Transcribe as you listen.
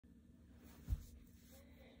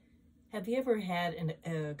Have you ever had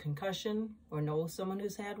a concussion or know someone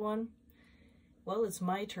who's had one? Well, it's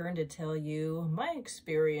my turn to tell you my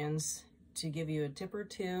experience, to give you a tip or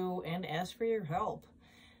two, and ask for your help.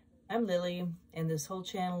 I'm Lily, and this whole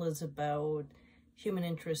channel is about human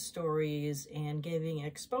interest stories and giving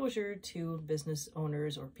exposure to business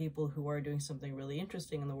owners or people who are doing something really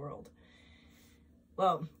interesting in the world.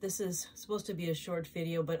 Well, this is supposed to be a short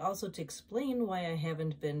video, but also to explain why I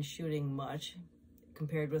haven't been shooting much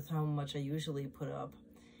compared with how much I usually put up.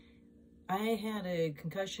 I had a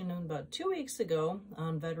concussion about 2 weeks ago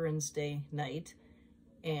on Veterans Day night,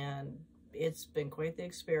 and it's been quite the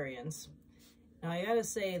experience. Now, I gotta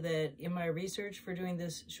say that in my research for doing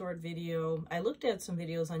this short video, I looked at some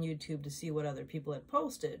videos on YouTube to see what other people had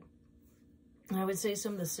posted. And I would say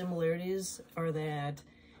some of the similarities are that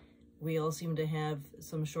we all seem to have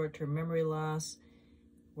some short-term memory loss,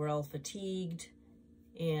 we're all fatigued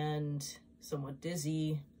and somewhat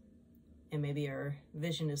dizzy, and maybe our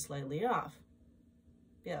vision is slightly off.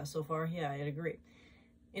 Yeah, so far, yeah, I'd agree.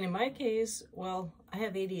 And in my case, well, I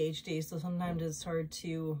have ADHD, so sometimes it's hard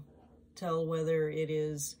to tell whether it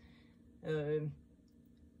is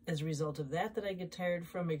as a result of that I get tired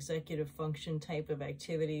from executive function type of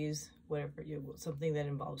activities, whatever, something that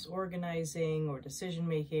involves organizing or decision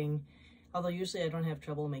making, although usually I don't have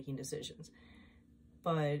trouble making decisions.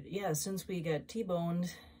 But yeah, since we got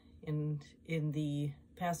T-boned in the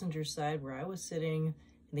passenger side where I was sitting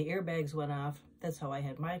and the airbags went off, that's how I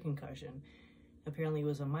had my concussion. Apparently it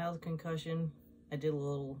was a mild concussion. I did a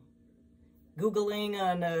little Googling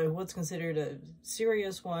on what's considered a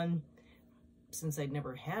serious one. Since I'd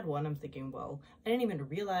never had one, I'm thinking, well, I didn't even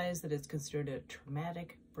realize that it's considered a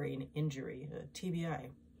traumatic brain injury, a TBI.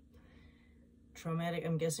 Traumatic,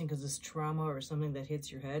 I'm guessing because it's trauma or something that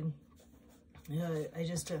hits your head. I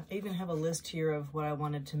even have a list here of what I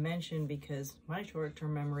wanted to mention because my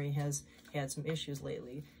short-term memory has had some issues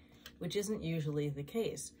lately, which isn't usually the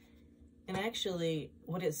case. And actually,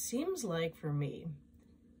 what it seems like for me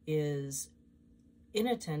is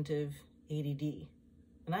inattentive ADD.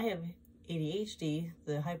 And I have ADHD,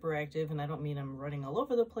 the hyperactive, and I don't mean I'm running all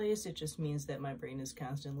over the place, it just means that my brain is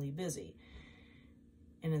constantly busy.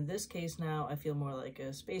 And in this case now, I feel more like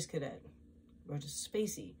a space cadet, or just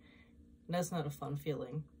spacey. And that's not a fun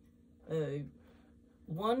feeling.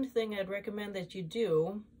 One thing I'd recommend that you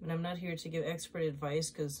do, and I'm not here to give expert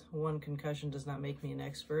advice because one concussion does not make me an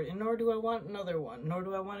expert, and nor do I want another one, nor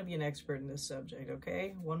do I want to be an expert in this subject,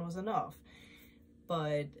 okay? One was enough.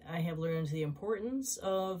 But I have learned the importance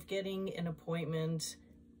of getting an appointment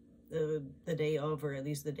the day of, or at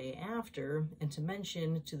least the day after, and to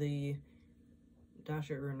mention to the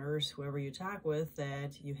doctor or nurse, whoever you talk with,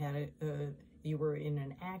 that you had you were in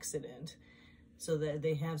an accident, so that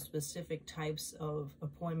they have specific types of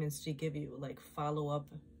appointments to give you, like follow-up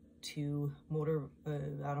to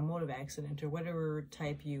automotive accident or whatever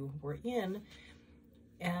type you were in,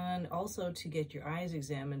 and also to get your eyes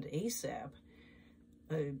examined ASAP.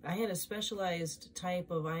 I had a specialized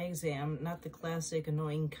type of eye exam, not the classic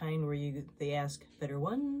annoying kind where they ask, better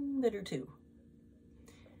one, better two.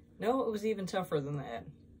 No, it was even tougher than that.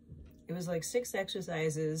 It was like 6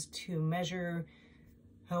 exercises to measure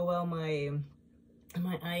how well my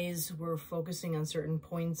eyes were focusing on certain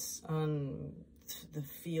points on the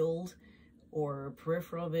field or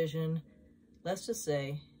peripheral vision. Let's just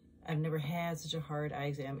say I've never had such a hard eye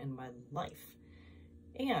exam in my life.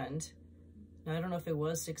 And now, I don't know if it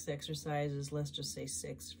was 6 exercises, let's just say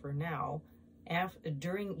 6 for now.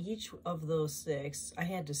 During each of those 6, I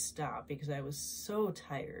had to stop because I was so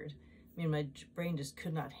tired. I mean, my brain just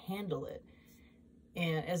could not handle it.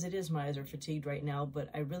 And as it is, my eyes are fatigued right now, but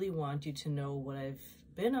I really want you to know what I've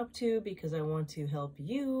been up to because I want to help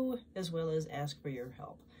you as well as ask for your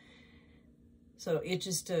help. So it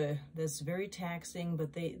just, that's very taxing,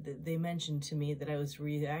 but they mentioned to me that I was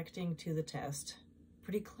reacting to the test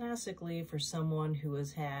pretty classically for someone who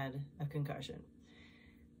has had a concussion,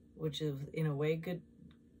 which is in a way good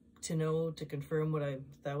to know, to confirm what I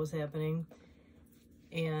thought was happening.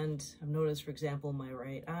 And I've noticed, for example, my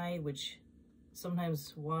right eye, which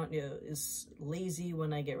sometimes is lazy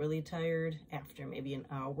when I get really tired after maybe an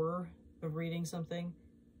hour of reading something.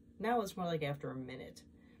 Now it's more like after a minute.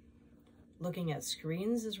 Looking at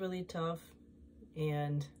screens is really tough,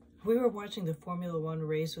 and we were watching the Formula One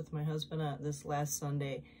race with my husband this last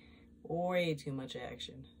Sunday. Way too much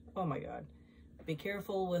action. Oh my God. Be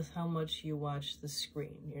careful with how much you watch the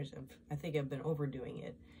screen. I think I've been overdoing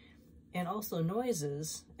it. And also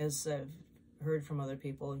noises, as I've heard from other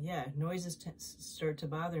people. Yeah, noises start to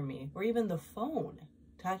bother me. Or even the phone.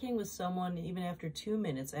 Talking with someone, even after 2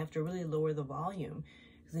 minutes, I have to really lower the volume.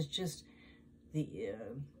 Because it's just,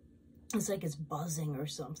 it's like it's buzzing or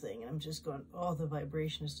something. And I'm just going, oh, the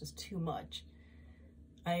vibration is just too much.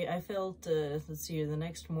 I felt, let's see, the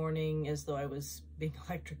next morning as though I was being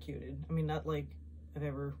electrocuted. I mean, not like I've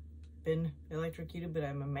ever been electrocuted, but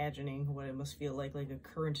I'm imagining what it must feel like a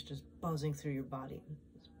current just buzzing through your body.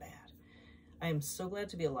 It's bad. I am so glad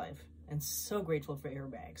to be alive and so grateful for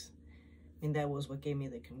airbags. I mean, that was what gave me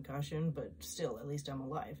the concussion, but still, at least I'm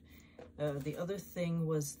alive. The other thing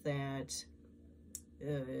was that,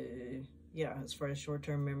 yeah, as far as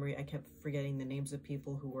short-term memory, I kept forgetting the names of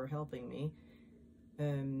people who were helping me.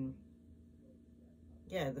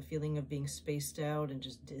 Yeah, the feeling of being spaced out and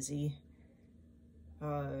just dizzy.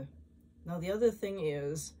 Now, the other thing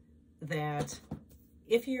is that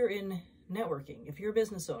if you're in networking, if you're a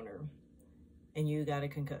business owner and you got a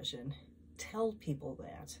concussion, tell people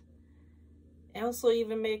that. And also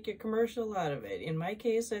even make a commercial out of it. In my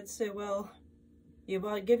case, I'd say, well, you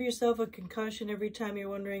give yourself a concussion every time you're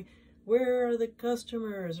wondering, where are the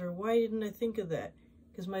customers, or why didn't I think of that?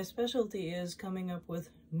 Because my specialty is coming up with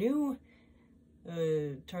new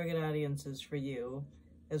target audiences for you,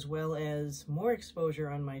 as well as more exposure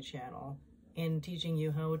on my channel, and teaching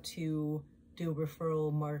you how to do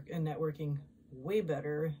referral networking way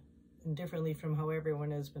better and differently from how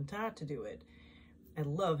everyone has been taught to do it. I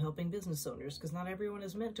love helping business owners because not everyone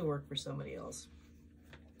is meant to work for somebody else.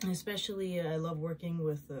 Especially, I love working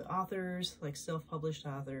with authors, like self-published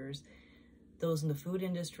authors, those in the food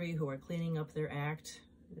industry who are cleaning up their act,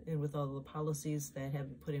 and with all the policies that have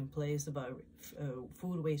been put in place about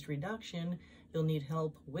food waste reduction, you'll need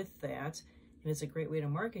help with that. And it's a great way to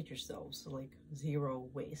market yourselves, so like zero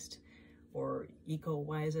waste or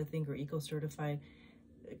eco-wise, I think, or eco-certified.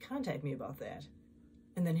 Contact me about that.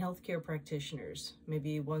 And then healthcare practitioners,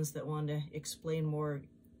 maybe ones that want to explain more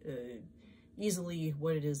easily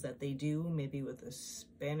what it is that they do, maybe with a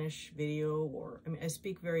Spanish video, or, I mean, I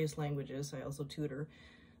speak various languages. I also tutor.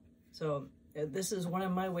 So this is one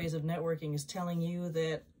of my ways of networking, is telling you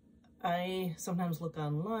that I sometimes look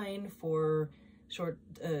online for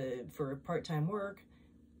for part-time work.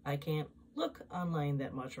 I can't look online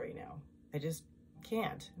that much right now. I just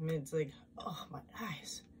can't. I mean, it's like, oh, my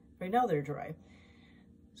eyes. Right now they're dry.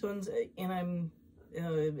 So, and I'm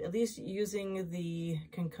at least using the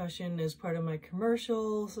concussion as part of my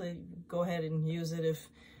commercials. So go ahead and use it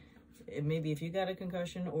maybe if you got a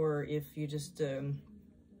concussion, or if you just,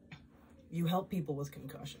 you help people with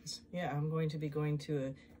concussions. Yeah, I'm going to be going to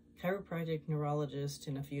a chiropractic neurologist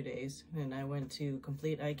in a few days, and I went to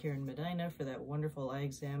Complete Eye Care in Medina for that wonderful eye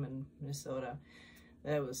exam in Minnesota.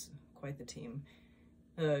 That was quite the team.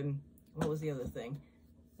 What was the other thing?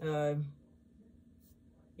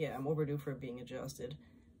 Yeah, I'm overdue for being adjusted.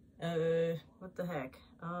 What the heck?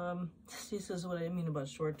 This is what I mean about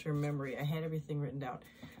short-term memory. I had everything written down.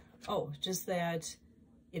 Oh, just that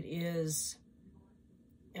it is,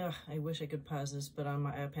 I wish I could pause this, but on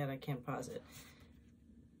my iPad I can't pause it.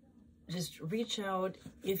 Just reach out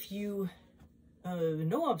if you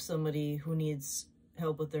know of somebody who needs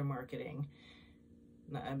help with their marketing.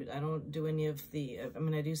 I don't do any of the, I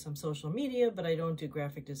mean, I do some social media, but I don't do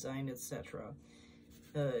graphic design, etc.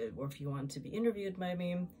 Or if you want to be interviewed by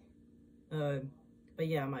me. But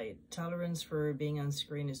yeah, my tolerance for being on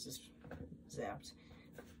screen is just zapped.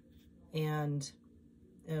 And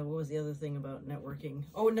what was the other thing about networking?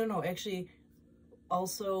 Oh, no, actually,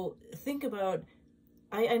 also think about,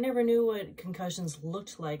 I never knew what concussions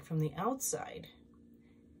looked like from the outside.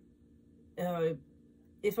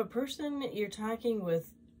 If a person you're talking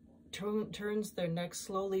with turns their neck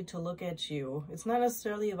slowly to look at you, it's not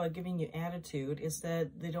necessarily about giving you attitude, it's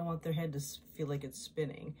that they don't want their head to feel like it's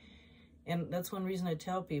spinning. And that's one reason I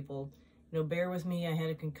tell people, you know, bear with me, I had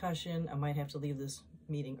a concussion, I might have to leave this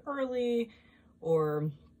meeting early,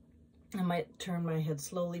 or I might turn my head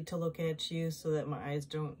slowly to look at you so that my eyes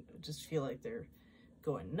don't just feel like they're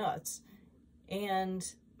going nuts. And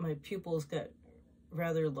my pupils got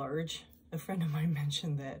rather large. A friend of mine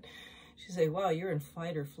mentioned that. She said, wow, you're in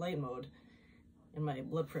fight or flight mode. And my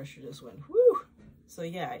blood pressure just went, whoo! So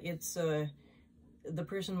yeah, it's, the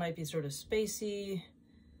person might be sort of spacey,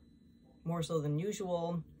 more so than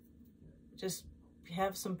usual. Just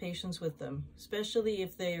have some patience with them, especially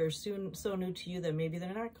if they are so new to you that maybe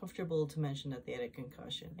they're not comfortable to mention that they had a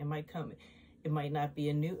concussion. It might not be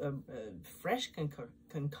a fresh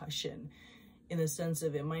concussion, in the sense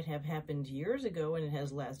of it might have happened years ago and it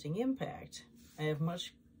has lasting impact. I have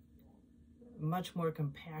much more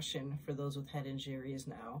compassion for those with head injuries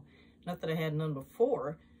now. Not that I had none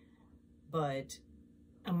before, but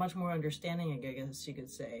I'm much more understanding, I guess you could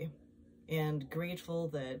say, and grateful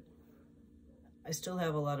that I still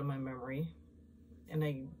have a lot of my memory,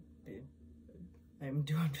 and I'm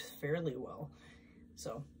doing fairly well.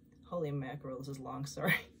 So, holy mackerel, this is long,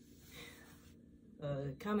 sorry.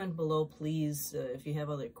 Comment below, please, if you have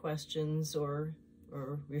other questions or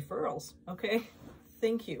referrals, okay?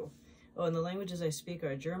 Thank you. Oh, and the languages I speak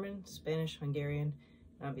are German, Spanish, Hungarian,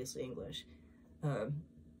 and obviously English.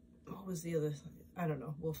 What was the other thing? I don't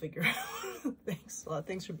know. We'll figure out. Thanks a lot.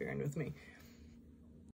 Thanks for bearing with me.